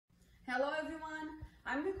Hello everyone,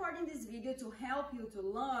 I'm recording this video to help you to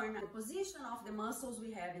learn the position of the muscles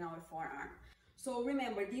we have in our forearm. So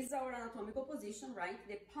remember, this is our anatomical position, right?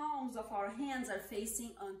 The palms of our hands are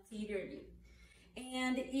facing anteriorly.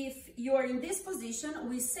 And if you're in this position,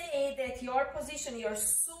 we say that your position, you're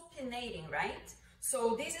supinating, right?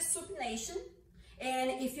 So this is supination.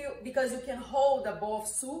 And because you can hold above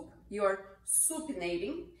sup, you're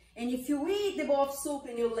supinating. And if you eat the above sup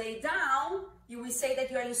and you lay down, you will say that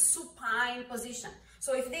you are in supine position.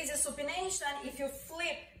 So if this is supination, if you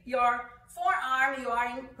flip your forearm, you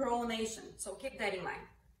are in pronation. So keep that in mind.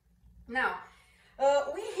 Now,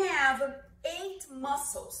 we have 8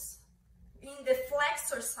 muscles in the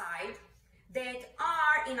flexor side that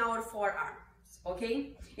are in our forearms,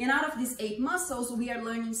 okay? And out of these 8 muscles, we are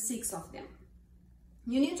learning 6 of them.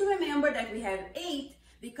 You need to remember that we have 8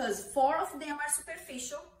 because 4 of them are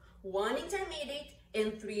superficial, 1 intermediate,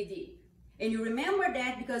 and 3 deep. And you remember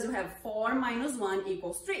that because you have 4 minus 1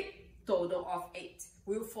 equals 3, total of 8.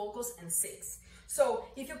 We'll focus on 6. So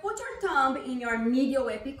if you put your thumb in your medial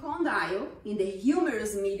epicondyle, in the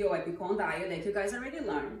humerus medial epicondyle that you guys already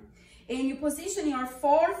learned, and you position your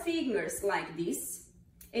 4 fingers like this,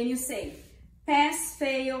 and you say, pass,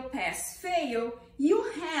 fail,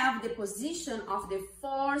 you have the position of the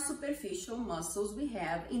 4 superficial muscles we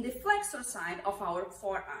have in the flexor side of our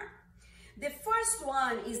forearm. The first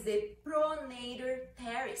one is the pronator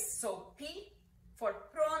teres. So P for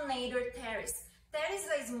pronator teres. Teres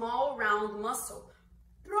is a small round muscle.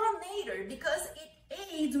 Pronator because it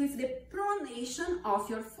aids with the pronation of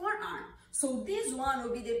your forearm. So this one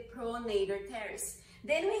will be the pronator teres.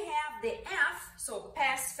 Then we have the F, so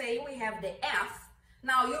pass, fail, we have the F.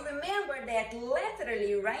 Now you remember that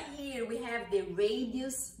laterally right here we have the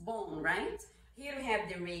radius bone, right? Here we have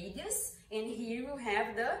the radius and here we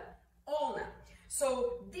have the ulna.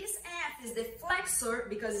 So this F is the flexor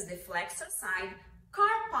because it's the flexor side,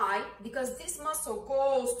 carpi because this muscle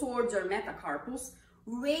goes towards your metacarpus,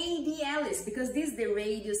 radialis because this is the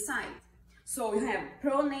radius side. So you have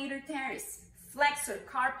pronator teres, flexor,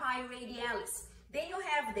 carpi, radialis. Then you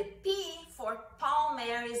have the P for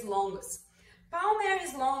palmaris longus.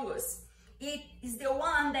 Palmaris longus, it is the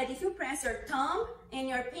one that if you press your thumb and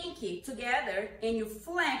your pinky together and you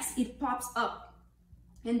flex, it pops up.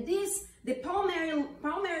 And the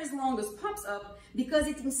palmaris longus pops up because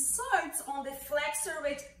it inserts on the flexor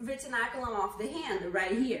retinaculum of the hand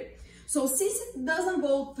right here. So since it doesn't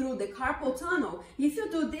go through the carpal tunnel, if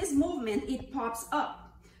you do this movement, it pops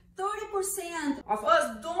up. 30% of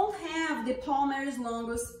us don't have the palmaris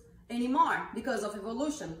longus anymore because of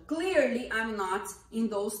evolution. Clearly, I'm not in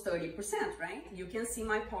those 30%, right? You can see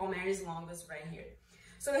my palmaris longus right here.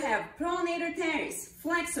 So we have pronator teres,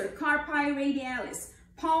 flexor, carpi, radialis,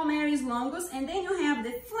 palmaris longus, and then you have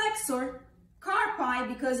the flexor, carpi,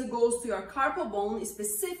 because it goes to your carpal bone,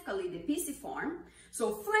 specifically the pisiform.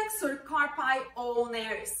 So flexor, carpi,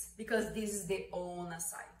 ulnaris, because this is the ulna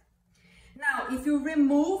side. Now, if you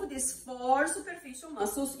remove these 4 superficial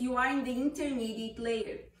muscles, you are in the intermediate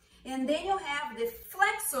layer. And then you have the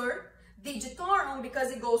flexor, digitorum,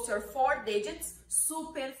 because it goes to your 4 digits,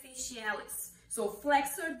 superficialis. So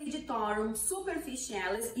flexor, digitorum,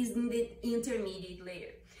 superficialis is in the intermediate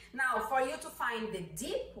layer. Now, for you to find the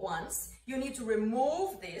deep ones, you need to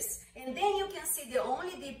remove this, and then you can see the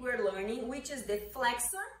only deep we're learning, which is the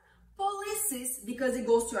flexor, pollicis, because it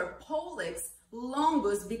goes to your pollicis,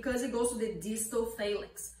 longus because it goes to the distal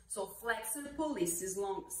phalanx. So flexor, pollicis,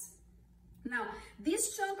 longus. Now,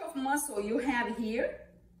 this chunk of muscle you have here,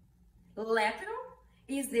 lateral,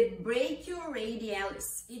 is the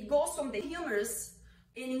brachioradialis. It goes from the humerus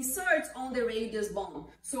and inserts on the radius bone.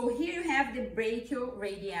 So here you have the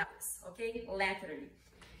brachioradialis, okay, laterally.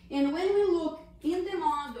 And when we look in the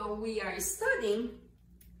model we are studying,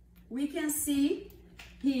 we can see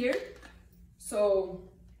here, so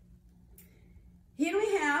here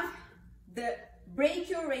we have the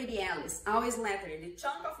brachioradialis, always laterally, the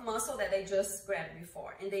chunk of muscle that I just grabbed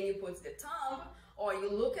before. And then you put the thumb, or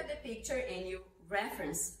you look at the picture and you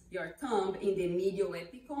reference your thumb in the medial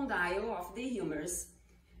epicondyle of the humerus.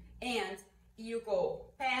 And you go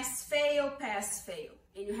pass, fail,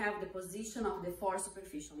 and you have the position of the 4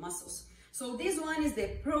 superficial muscles. So this one is the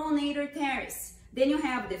pronator teres. Then you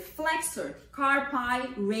have the flexor,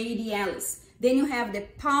 carpi, radialis. Then you have the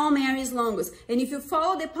palmaris longus. And if you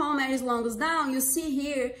follow the palmaris longus down, you see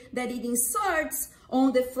here that it inserts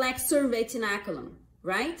on the flexor retinaculum,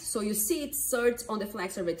 right? So you see it inserts on the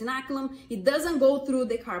flexor retinaculum. It doesn't go through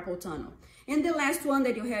the carpal tunnel. And the last one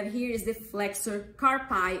that you have here is the flexor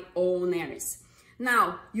carpi ulnaris.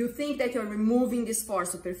 Now, you think that you're removing this for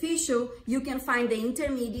superficial, you can find the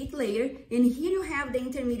intermediate layer, and here you have the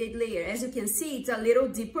intermediate layer. As you can see, it's a little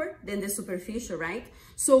deeper than the superficial, right?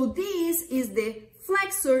 So this is the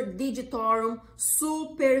flexor digitorum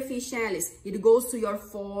superficialis. It goes to your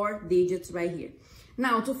 4 digits right here.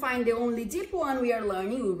 Now, to find the only deep one we are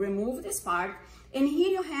learning, we'll remove this part, and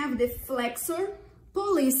here you have the flexor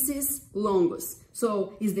pollicis longus.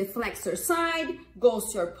 So is the flexor side,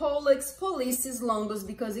 goes to your pollicis longus,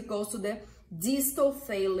 because it goes to the distal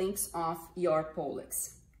phalanx of your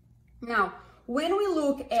pollicis. Now, when we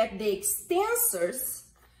look at the extensors,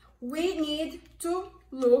 we need to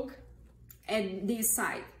look at this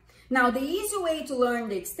side. Now, the easy way to learn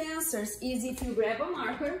the extensors is if you grab a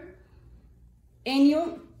marker and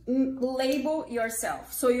you label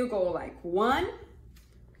yourself. So you go like 1,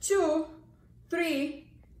 2, 3,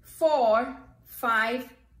 4, 5,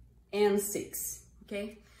 and 6,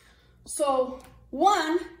 okay? So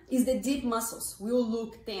 1 is the deep muscles. We will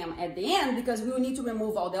look them at the end because we will need to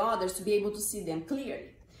remove all the others to be able to see them clearly.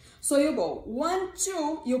 So you go 1,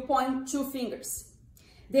 2, you point 2 fingers.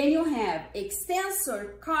 Then you have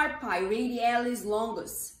extensor carpi radialis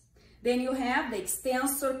longus. Then you have the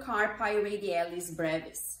extensor carpi radialis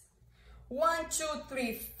brevis. 1, 2,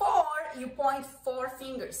 3, 4, you point 4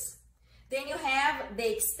 fingers. Then you have the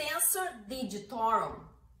extensor digitorum.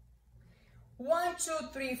 1, 2,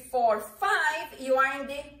 3, 4, 5, you are in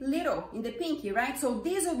the little, in the pinky, right? So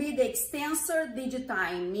this will be the extensor digiti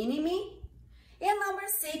minimi. And number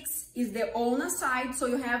 6 is the ulna side, so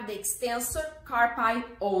you have the extensor carpi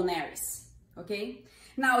ulnaris, okay?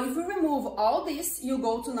 Now, if we remove all this, you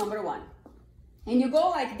go to number 1. And you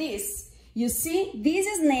go like this. You see, this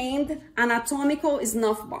is named anatomical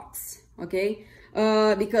snuff box, okay?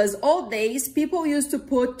 Because old days, people used to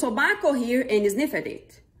put tobacco here and sniff at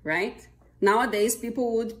it, right? Nowadays,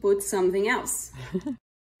 people would put something else.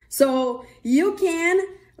 So you can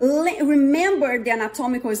remember the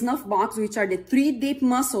anatomical snuff box, which are the 3 deep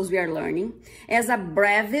muscles we are learning, as a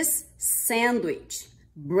brevis sandwich.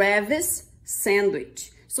 Brevis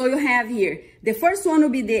sandwich. So you have here, the first one will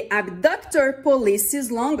be the abductor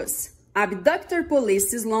pollicis longus. Abductor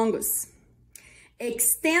pollicis longus.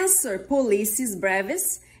 Extensor pollicis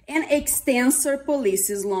brevis and extensor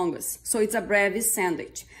pollicis longus. So it's a brevis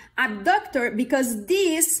sandwich. Abductor, because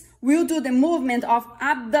this will do the movement of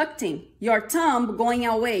abducting your thumb going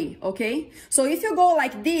away, okay? So if you go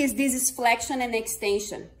like this is flexion and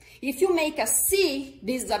extension. If you make a C,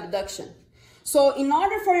 this is abduction. So in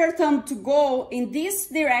order for your thumb to go in this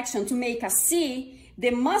direction to make a C,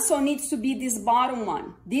 the muscle needs to be this bottom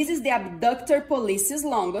one. This is the abductor pollicis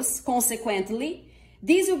longus. Consequently,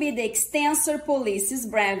 this will be the extensor pollicis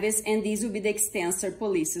brevis, and this will be the extensor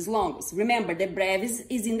pollicis longus. Remember, the brevis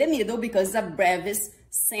is in the middle because it's a brevis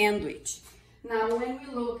sandwich. Now, when we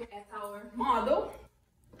look at our model,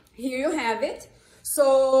 here you have it.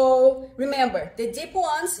 So remember, the deep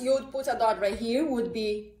ones, you would put a dot right here, would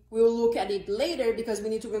be, we'll look at it later because we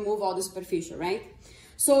need to remove all the superficial, right?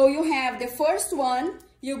 So you have the first one,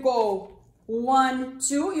 you go 1,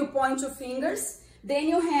 2, you point 2 fingers. Then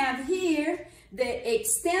you have here the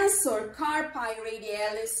extensor carpi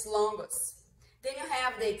radialis longus. Then you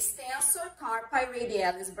have the extensor carpi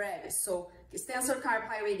radialis brevis. So extensor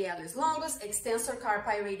carpi radialis longus, extensor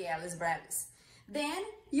carpi radialis brevis. Then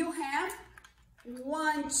you have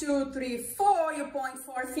 1, 2, 3, 4, you point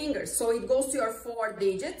 4 fingers. So it goes to your 4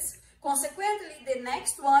 digits. Consequently, the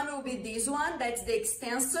next one will be this one, that's the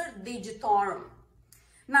extensor digitorum.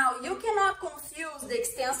 Now, you cannot confuse the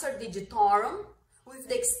extensor digitorum with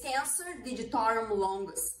the extensor digitorum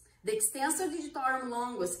longus. The extensor digitorum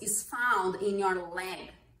longus is found in your leg.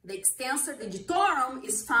 The extensor digitorum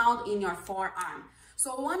is found in your forearm.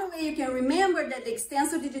 So one way you can remember that the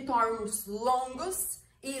extensor digitorum longus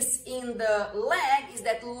is in the leg is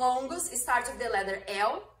that longus starts with the letter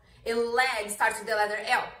L and leg starts with the letter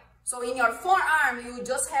L. So in your forearm, you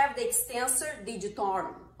just have the extensor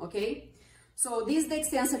digitorum, okay? So this is the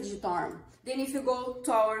extensor digitorum. Then if you go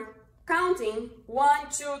to our counting, 1,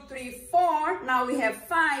 2, 3, 4, now we have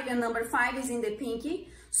 5, and number 5 is in the pinky.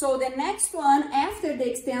 So the next one after the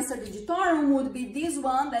extensor digitorum would be this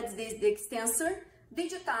one, that's this, the extensor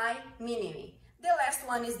digiti minimi. The last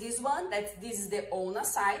one is this one, this is the ulna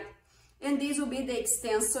side, and this will be the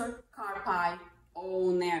extensor carpi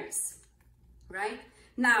ulnaris, right?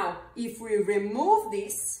 Now, if we remove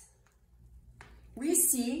this, we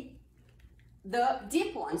see the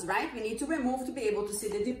deep ones, right? We need to remove to be able to see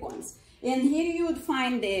the deep ones. And here you would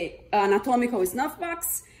find the anatomical snuff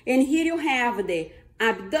box, and here you have the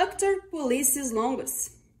abductor pollicis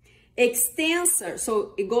longus, extensor,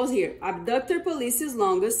 so it goes here, abductor pollicis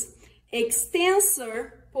longus,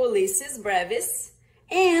 extensor pollicis brevis,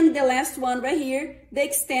 and the last one right here, the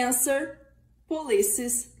extensor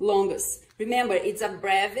pollicis longus. Remember, it's a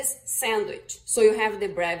brevis sandwich, so you have the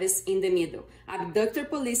brevis in the middle. Abductor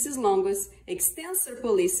pollicis longus, extensor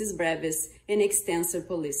pollicis brevis, and extensor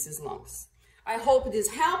pollicis longus. I hope this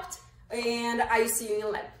helped, and I see you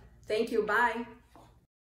in lab. Thank you, bye.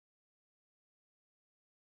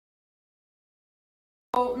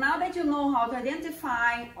 So now that you know how to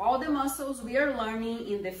identify all the muscles we are learning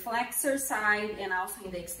in the flexor side and also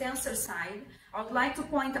in the extensor side, I would like to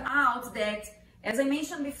point out that, as I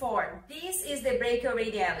mentioned before, this is the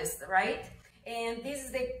brachioradialis, right? And this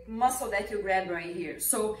is the muscle that you grab right here.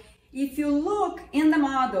 So if you look in the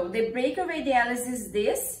model, the brachioradialis is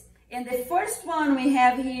this, and the first one we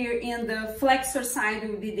have here in the flexor side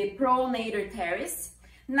will be the pronator teres.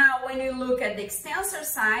 Now when you look at the extensor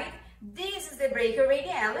side, this is the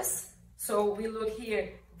brachioradialis. So we look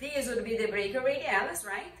here, this would be the brachioradialis,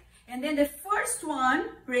 right? And then the first one,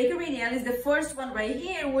 brachioradialis, the first one right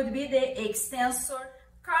here would be the extensor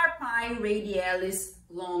carpi radialis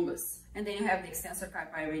longus. And then you have the extensor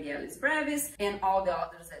carpi radialis brevis and all the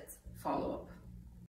others that follow up.